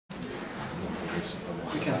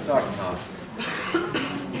can start now.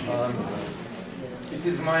 It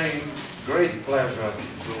is my great pleasure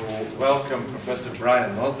to welcome Professor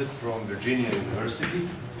Brian Nosek from Virginia University.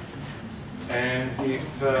 And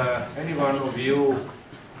if any one of you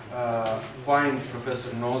find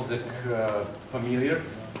Professor Nosek familiar,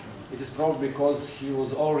 it is probably because he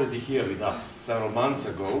was already here with us several months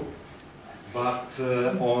ago, but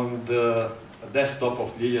on the desktop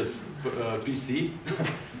of Lilja's PC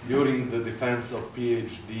during the defense of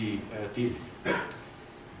PhD thesis.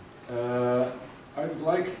 I would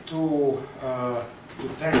like to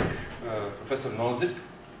thank Professor Nosek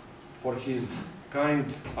for his kind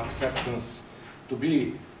acceptance to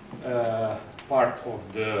be part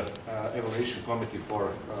of the evaluation committee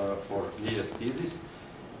for Lilja's thesis.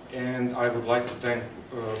 And I would like to thank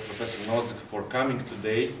Professor Nosek for coming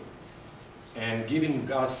today and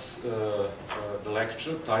giving us the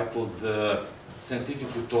lecture titled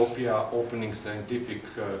Scientific Utopia, Opening Scientific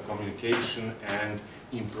Communication and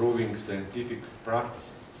Improving Scientific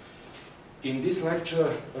Practices. In this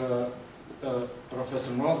lecture,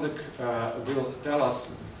 Professor Nosek will tell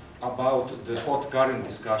us about the hot current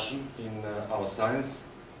discussion in our science,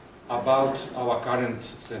 about our current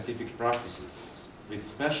scientific practices, with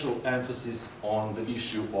special emphasis on the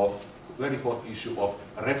issue of, very hot issue of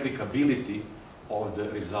replicability of the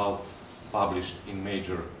results published in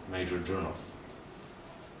major journals.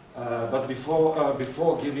 But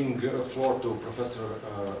before giving floor to Professor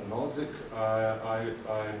Nosek,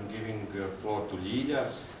 I'm giving floor to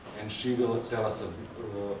Lilja, and she will tell us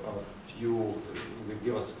will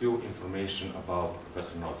give us few information about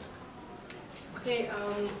Professor Nosek. Okay,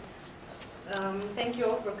 thank you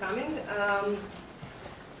all for coming.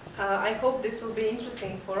 I hope this will be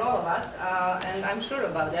interesting for all of us, and I'm sure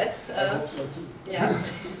about that. I hope so too. Yeah.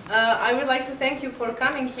 I would like to thank you for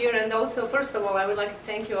coming here, and also, first of all, I would like to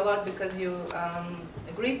thank you a lot because you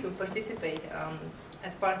agreed to participate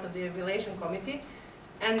as part of the evaluation committee,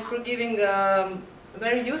 and for giving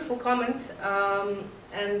very useful comments,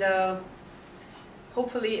 and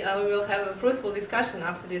hopefully we will have a fruitful discussion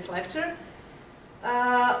after this lecture.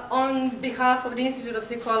 On behalf of the Institute of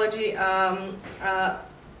Psychology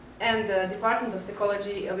and the Department of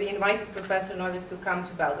Psychology, we invited Professor Nosek to come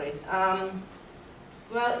to Belgrade.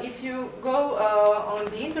 Well, if you go on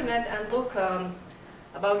the internet and look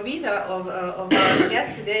about vita of our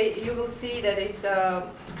guest today, you will see that it's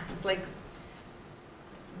like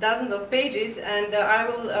dozens of pages, and I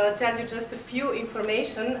will tell you just a few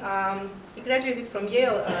information. He graduated from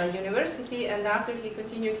Yale University, and after he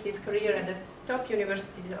continued his career at the top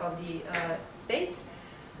universities of the States.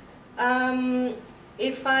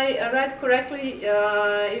 If I read correctly,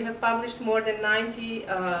 you have published more than 90,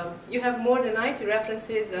 you have more than 90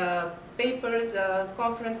 references, papers,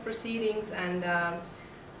 conference proceedings, and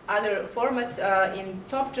other formats in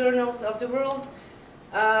top journals of the world.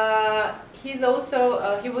 He was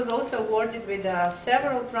also awarded with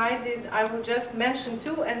several prizes. I will just mention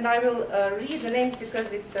two, and I will read the names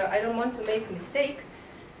because it's, I don't want to make a mistake.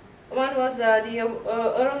 One was the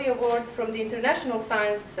early awards from the International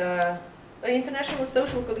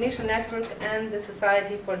Social Cognition Network and the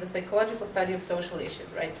Society for the Psychological Study of Social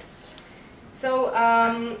Issues, right? So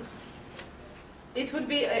it would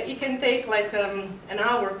be, it can take like an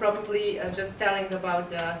hour probably just telling about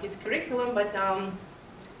his curriculum, but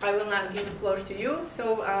I will now give the floor to you,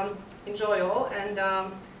 so enjoy all, and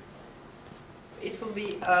it will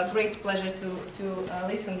be a great pleasure to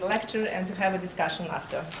listen to the lecture and to have a discussion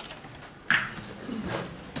after.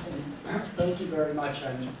 Thank you very much.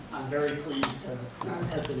 I'm very pleased to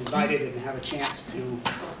have been invited and have a chance to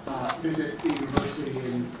visit the university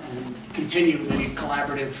and continue the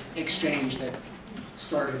collaborative exchange that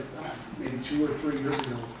started maybe 2 or 3 years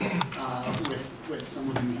ago with some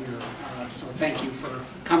of you here. So thank you for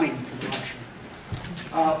coming to the lecture.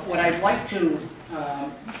 What I'd like to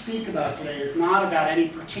speak about today is not about any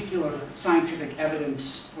particular scientific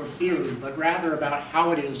evidence or theory, but rather about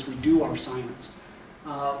how it is we do our science.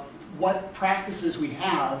 What practices we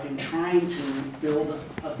have in trying to build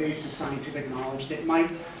a base of scientific knowledge that might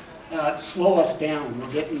slow us down or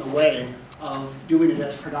get in the way of doing it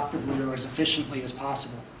as productively or as efficiently as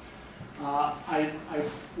possible. I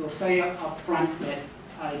will say up front that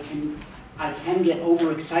I can get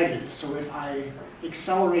overexcited, so if I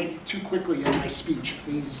accelerate too quickly in my speech,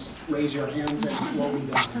 please raise your hands and slow me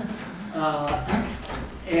down.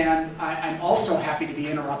 And I'm also happy to be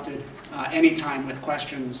interrupted anytime with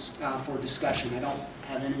questions for discussion. I don't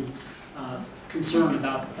have any concern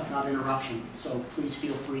about interruption, so please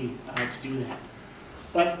feel free to do that.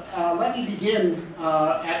 But let me begin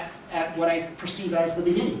at what I perceive as the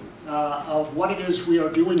beginning. of what it is we are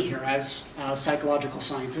doing here as psychological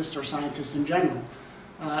scientists or scientists in general.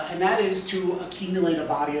 And that is to accumulate a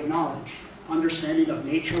body of knowledge, understanding of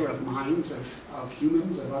nature, of minds, of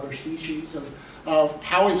humans, of other species, of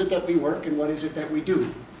how is it that we work and what is it that we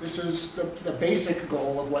do. This is the basic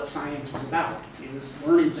goal of what science is about, is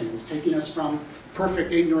learning things, taking us from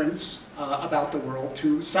perfect ignorance about the world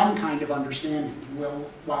to some kind of understanding.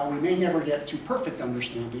 While we may never get to perfect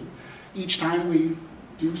understanding, each time we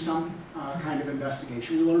do some kind of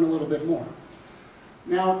investigation, we learn a little bit more.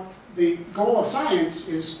 Now, the goal of science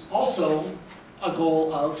is also a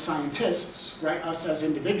goal of scientists, right, us as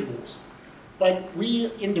individuals. But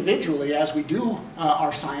we individually, as we do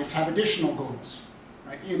our science, have additional goals,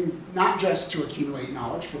 right? In not just to accumulate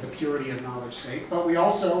knowledge for the purity of knowledge's sake, but we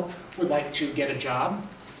also would like to get a job.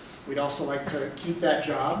 We'd also like to keep that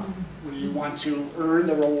job. We want to earn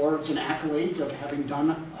the rewards and accolades of having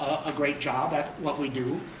done a great job at what we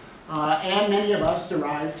do. And many of us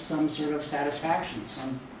derive some sort of satisfaction,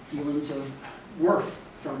 some feelings of worth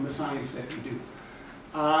from the science that we do.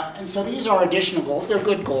 And so these are additional goals. They're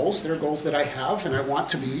good goals. They're goals that I have and I want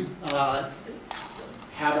to be,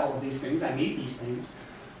 have all of these things. I need these things.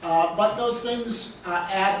 But those things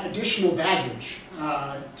add additional baggage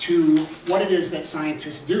to what it is that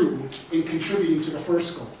scientists do in contributing to the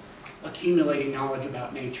first goal, accumulating knowledge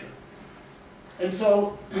about nature. And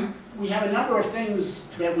so we have a number of things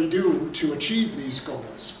that we do to achieve these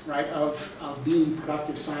goals, right, of being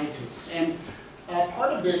productive scientists. And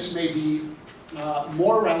part of this may be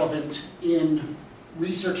more relevant in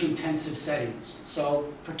research-intensive settings.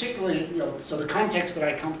 So particularly, so the context that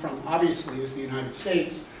I come from obviously is the United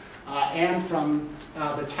States, and from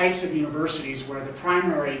the types of universities where the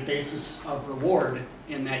primary basis of reward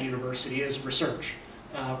in that university is research,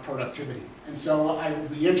 productivity. And so I would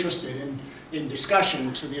be interested in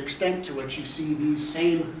discussion to the extent to which you see these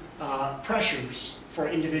same pressures for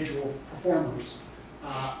individual performers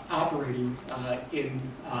operating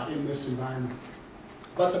in this environment.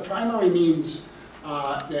 But the primary means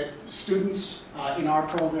that students in our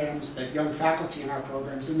programs, that young faculty in our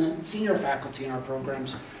programs, and then senior faculty in our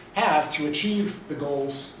programs have to achieve the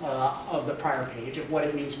goals of the prior page of what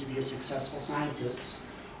it means to be a successful scientist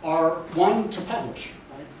are, one, to publish,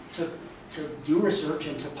 right? To do research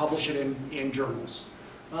and to publish it in journals.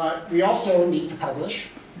 We also need to publish,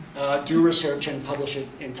 do research and publish it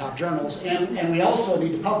in top journals, and we also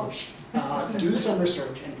need to publish, do some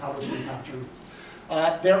research and publish it in top journals.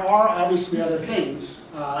 There are obviously other things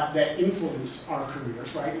that influence our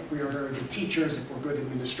careers, right? If we are very good teachers, if we're good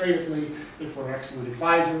administratively, if we're excellent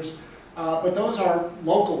advisors, but those are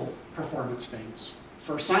local performance things.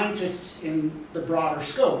 For scientists in the broader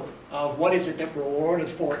scope of what is it that we're rewarded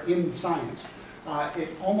for in science, it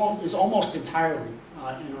is almost entirely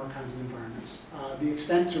in our kinds of environments. The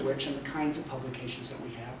extent to which and the kinds of publications that we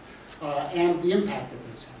have, and the impact that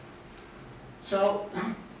those have. So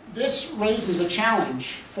this raises a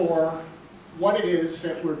challenge for what it is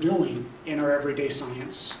that we're doing in our everyday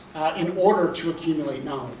science in order to accumulate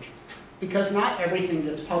knowledge. Because not everything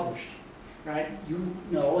gets published, right? You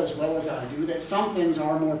know as well as I do that some things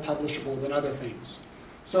are more publishable than other things.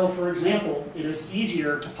 So for example, it is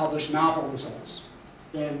easier to publish novel results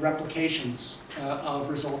than replications of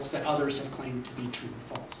results that others have claimed to be true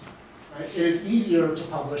or false. Right? It is easier to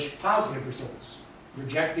publish positive results,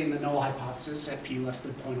 rejecting the null hypothesis at p less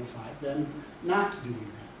than 0.05 than not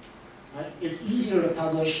doing that. Right? It's easier to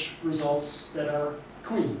publish results that are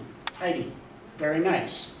clean, tidy, very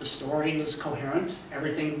nice. The story is coherent,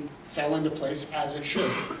 everything fell into place as it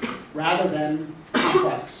should, rather than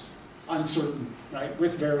complex, uncertain, right,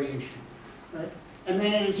 with variation. Right? And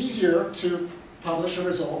then it is easier to publish a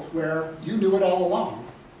result where you knew it all along,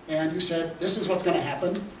 and you said, this is what's going to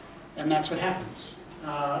happen, and that's what happens.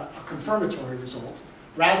 A confirmatory result,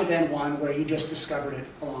 rather than one where you just discovered it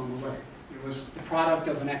along the way. It was the product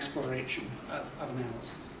of an exploration of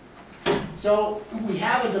analysis. So we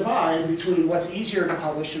have a divide between what's easier to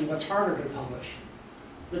publish and what's harder to publish.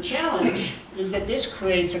 The challenge is that this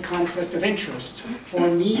creates a conflict of interest for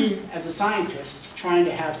me as a scientist trying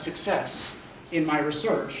to have success in my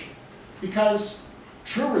research, because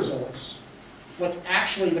true results, what's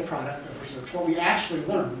actually the product of research, what we actually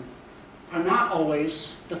learn, are not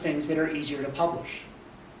always the things that are easier to publish.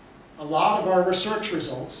 A lot of our research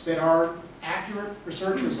results that are accurate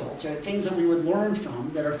research results are things that we would learn from,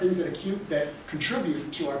 that are things that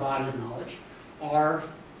contribute to our body of knowledge, are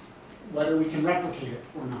whether we can replicate it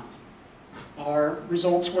or not. Are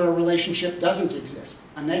results where a relationship doesn't exist,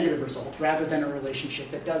 a negative result, rather than a relationship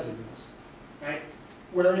that does exist, right?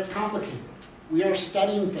 Where it's complicated, We are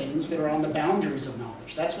studying things that are on the boundaries of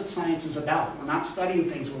knowledge. That's what science is about. We're not studying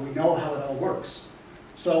things where we know how it all works.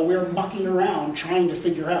 So we're mucking around trying to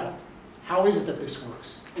figure out, how is it that this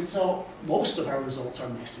works? And so most of our results are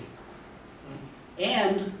messy.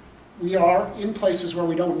 And we are in places where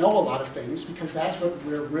we don't know a lot of things, because that's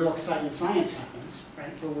where real exciting science happens, right?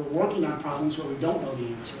 Where we're working on problems where we don't know the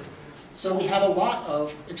answer. So we have a lot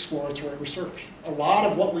of exploratory research. A lot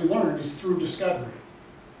of what we learn is through discovery.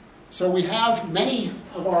 So we have many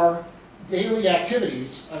of our daily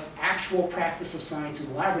activities of actual practice of science in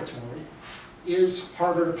the laboratory is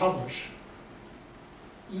harder to publish,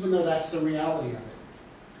 even though that's the reality of it.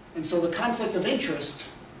 And so the conflict of interest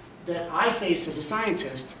that I face as a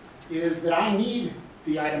scientist is that I need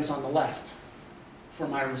the items on the left for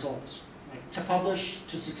my results, right? To publish,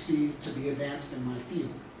 to succeed, to be advanced in my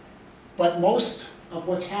field. But most of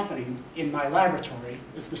what's happening in my laboratory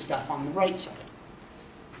is the stuff on the right side.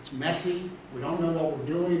 It's messy, we don't know what we're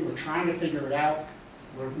doing, we're trying to figure it out,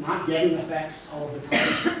 we're not getting effects all of the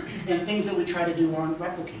time, and things that we try to do aren't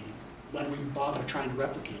replicating when we bother trying to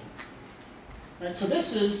replicate it. Right, so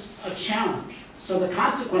this is a challenge. So the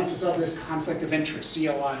consequences of this conflict of interest,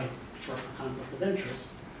 COI, short for conflict of interest,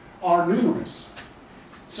 are numerous.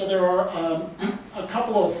 So there are a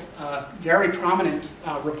couple of very prominent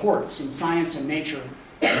reports in Science and Nature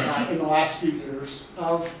in the last few years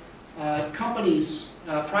of companies,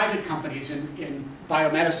 private companies in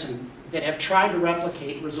biomedicine that have tried to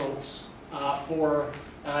replicate results for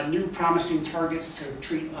new promising targets to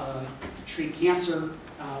treat cancer,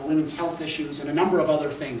 women's health issues, and a number of other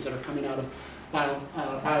things that are coming out of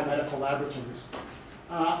biomedical laboratories.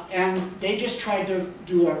 And they just tried to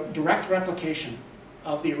do a direct replication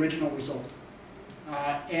of the original result.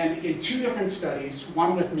 And in two different studies,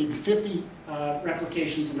 one with maybe 50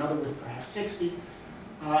 replications, another with perhaps 60,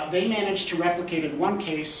 they managed to replicate in one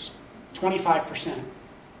case 25%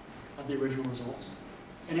 of the original results,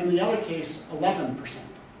 and in the other case 11%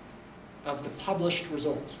 of the published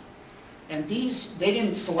results. And these, they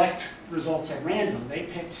didn't select results at random. They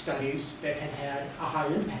picked studies that had had a high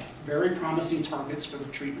impact, very promising targets for the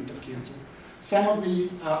treatment of cancer. Some of the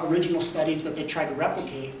original studies that they tried to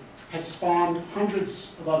replicate had spawned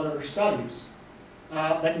hundreds of other studies,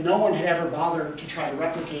 but no one had ever bothered to try to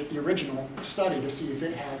replicate the original study to see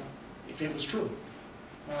if it was true.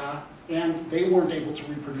 And they weren't able to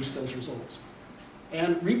reproduce those results.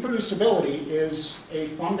 And reproducibility is a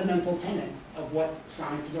fundamental tenet of what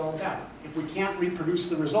science is all about. If we can't reproduce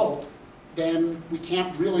the result, then we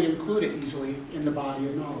can't really include it easily in the body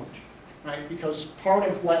of knowledge, right? Because part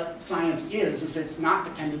of what science is it's not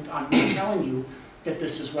dependent on me telling you that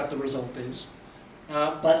this is what the result is,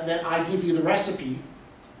 but that I give you the recipe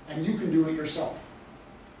and you can do it yourself.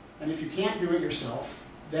 And if you can't do it yourself,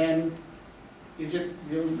 then is it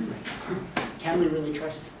really real? Can we really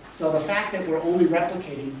trust it? So the fact that we're only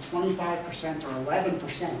replicating 25% or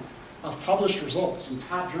 11% of published results in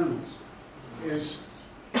top journals is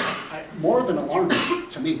more than alarming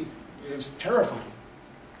to me. It is terrifying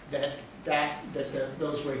that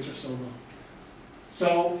those rates are so low.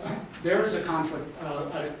 So there is a conflict,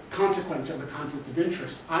 a consequence of the conflict of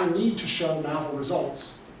interest. I need to show novel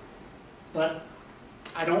results, but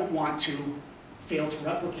I don't want to fail to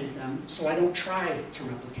replicate them, so I don't try to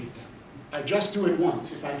replicate them. I just do it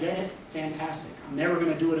once. If I get it, fantastic. I'm never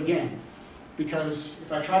going to do it again, because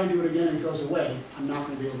if I try to do it again and it goes away, I'm not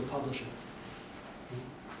going to be able to publish it.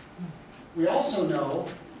 We also know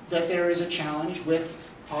that there is a challenge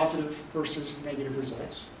with positive versus negative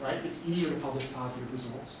results, right? It's easier to publish positive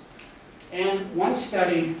results. And one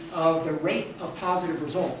study of the rate of positive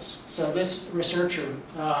results, so this researcher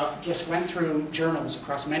just went through journals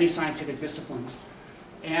across many scientific disciplines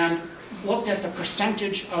and looked at the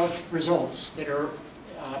percentage of results that are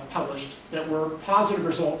published that were positive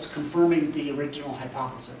results confirming the original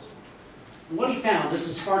hypothesis. And what he found, this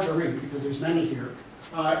is hard to read because there's many here,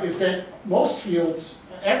 is that most fields,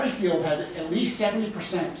 every field has at least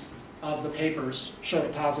 70% of the papers showed a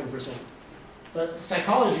positive result. But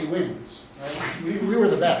psychology wins, right? We were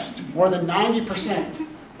the best. More than 90%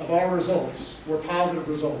 of our results were positive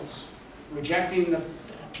results, rejecting the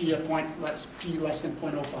p less than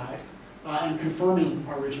 0.05 and confirming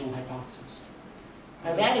our original hypothesis.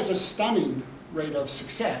 Now that is a stunning rate of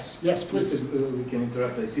success. Yes, please. We can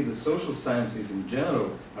interrupt. I see the social sciences in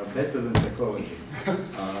general are better than psychology.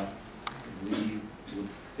 We would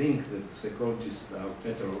think that psychologists are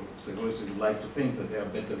better, or psychologists would like to think that they are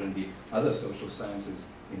better than the other social sciences.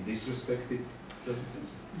 In this respect, it doesn't seem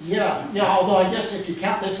so. Yeah, although I guess if you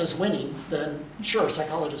count this as winning, then sure,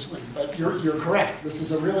 psychologists win. But you're correct. This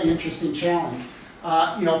is a really interesting challenge.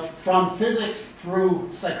 You know, from physics through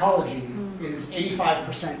psychology, is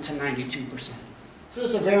 85% to 92%. So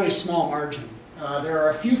it's a very small margin. There are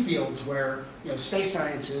a few fields where space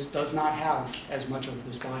sciences does not have as much of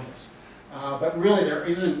this bias. But really there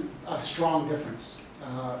isn't a strong difference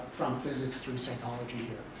from physics through psychology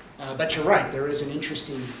here. But you're right, there is an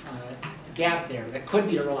interesting gap there that could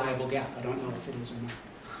be a reliable gap. I don't know if it is or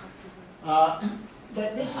not.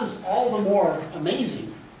 But this is all the more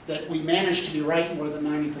amazing that we manage to be right more than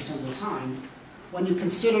 90% of the time when you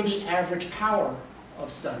consider the average power of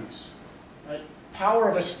studies. Right?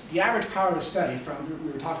 The average power of a study,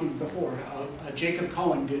 we were talking before, Jacob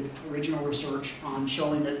Cohen did original research on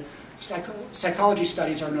showing that psychology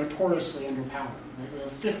studies are notoriously underpowered. Right? We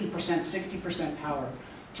have 50%, 60% power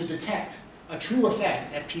to detect a true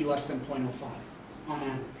effect at p less than 0.05 on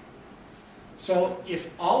average. So if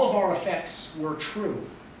all of our effects were true,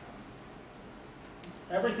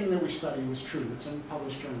 everything that we study was true that's in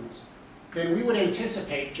published journals, then we would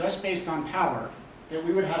anticipate, just based on power, that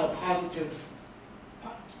we would have a positive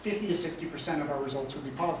 50 to 60% of our results would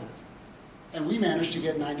be positive. And we managed to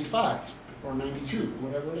get 95 or 92,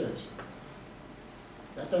 whatever it is.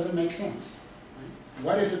 That doesn't make sense. Right?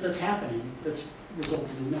 What is it that's happening that's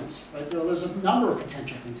resulting in this? Right? There's a number of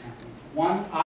potential things happening. One,